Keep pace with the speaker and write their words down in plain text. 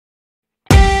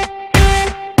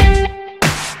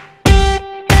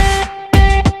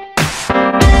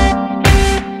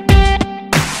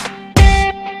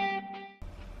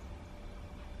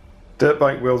Dirt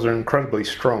bike wheels are incredibly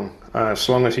strong, as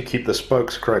long as you keep the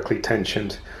spokes correctly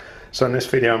tensioned. So in this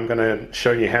video I'm going to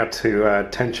show you how to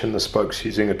tension the spokes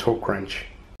using a torque wrench.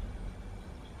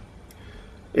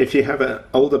 If you have an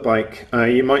older bike,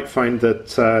 you might find that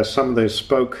some of those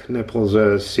spoke nipples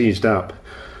are seized up.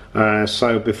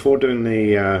 So before doing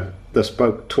the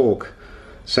spoke torque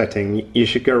setting, you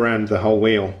should go around the whole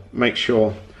wheel, make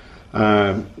sure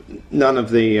none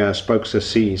of the spokes are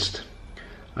seized.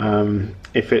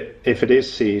 If it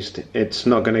is seized, it's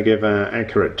not going to give an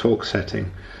accurate torque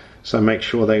setting, so make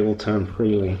sure they will turn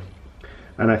freely.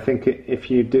 And I think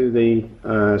if you do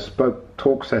the spoke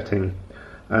torque setting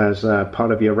as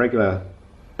part of your regular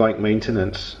bike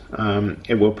maintenance,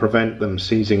 it will prevent them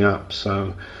seizing up.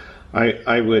 So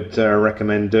I would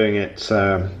recommend doing it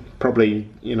probably,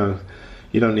 you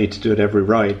don't need to do it every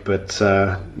ride, but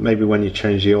maybe when you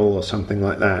change the oil or something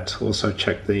like that. Also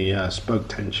check the spoke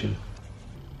tension.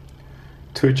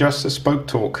 To adjust the spoke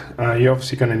torque, you're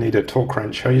obviously going to need a torque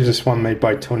wrench. I use this one made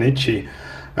by Tornici,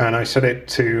 and I set it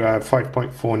to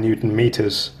 5.4 Newton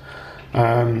meters.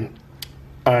 I'm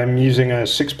using a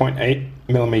 6.8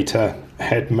 millimeter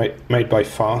head made by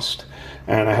Fast,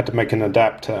 and I had to make an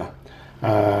adapter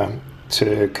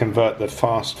to convert the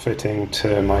Fast fitting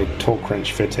to my torque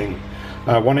wrench fitting.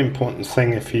 One important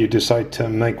thing if you decide to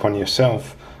make one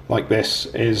yourself like this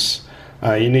is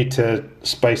you need to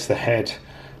space the head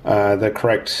the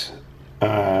correct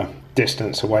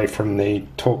distance away from the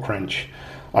torque wrench.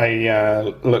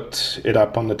 I looked it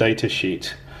up on the data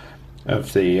sheet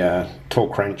of the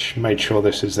torque wrench, made sure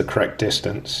this is the correct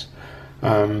distance.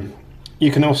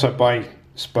 You can also buy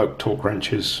spoke torque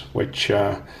wrenches, which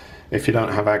if you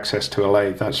don't have access to a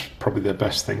lathe, that's probably the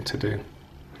best thing to do.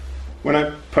 When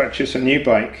I purchase a new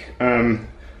bike,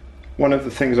 one of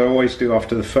the things I always do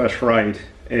after the first ride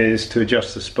is to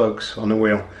adjust the spokes on the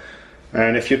wheel.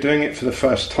 And if you're doing it for the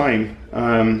first time,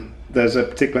 there's a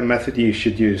particular method you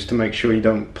should use to make sure you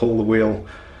don't pull the wheel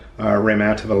rim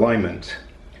out of alignment.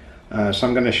 So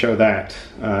I'm going to show that.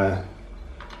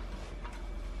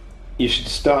 You should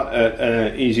start at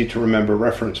an easy to remember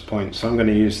reference point. So I'm going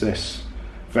to use this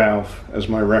valve as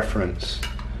my reference,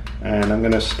 and I'm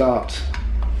going to start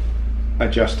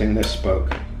adjusting this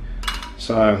spoke.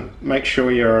 So make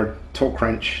sure your torque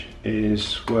wrench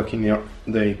is working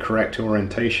the correct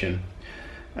orientation,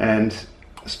 and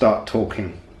start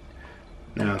torquing.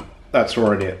 Now that's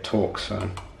already at torque,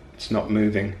 so it's not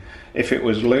moving. If it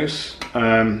was loose,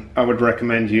 I would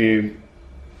recommend you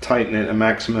tighten it a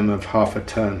maximum of half a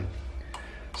turn.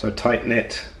 So tighten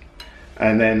it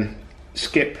and then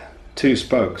skip 2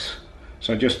 spokes.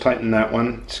 So just tighten that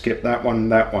one, skip that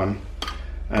one,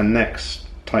 and next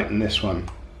tighten this one.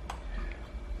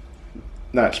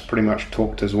 That's pretty much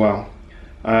torqued as well.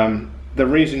 The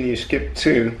reason you skip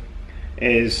 2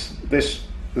 is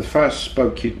the first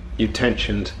spoke you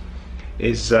tensioned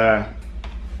is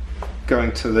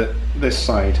going to this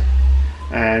side,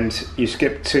 and you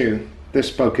skip 2, this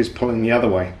spoke is pulling the other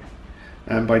way,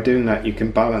 and by doing that you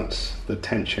can balance the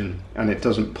tension and it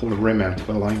doesn't pull the rim out of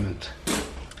alignment.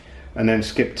 And then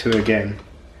skip 2 again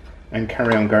and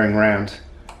carry on going around,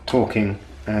 torquing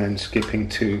and skipping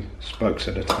 2 spokes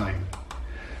at a time.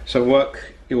 So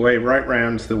work your way right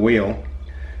round the wheel,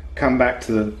 come back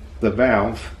to the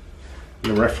valve,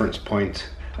 your reference point,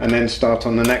 and then start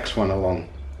on the next one along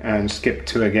and skip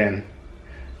 2 again.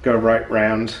 Go right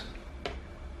round,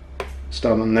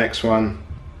 start on the next one,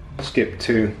 skip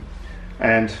 2,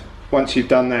 and once you've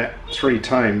done that 3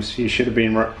 times, you should have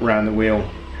been around the wheel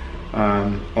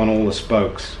on all the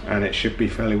spokes, and it should be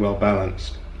fairly well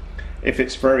balanced. If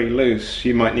it's very loose,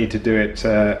 you might need to do it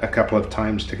a couple of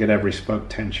times to get every spoke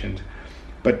tensioned.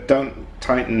 But don't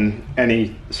tighten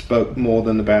any spoke more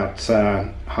than about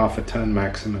half a turn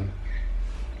maximum.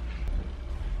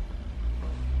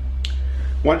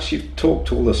 Once you've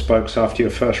torqued all the spokes after your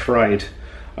first ride,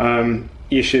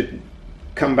 you should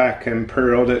come back and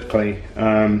periodically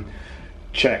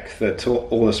check that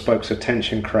all the spokes are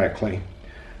tensioned correctly.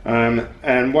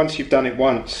 And once you've done it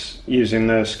once using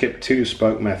the skip 2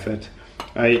 spoke method,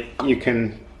 you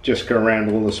can just go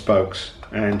around all the spokes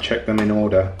and check them in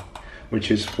order, which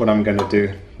is what I'm going to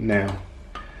do now.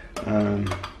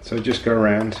 So just go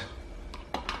around.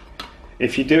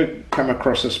 If you do come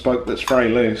across a spoke that's very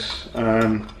loose,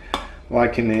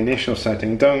 like in the initial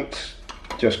setting, don't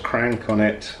just crank on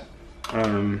it.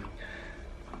 I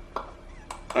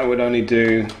would only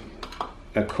do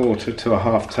a quarter to a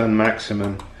half turn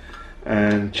maximum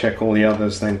and check all the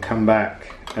others, then come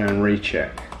back and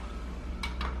recheck.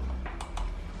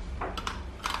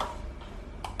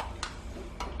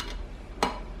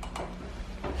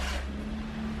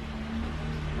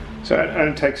 So it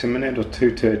only takes a minute or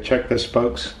two to check the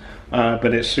spokes,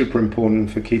 but it's super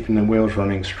important for keeping the wheels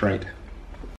running straight.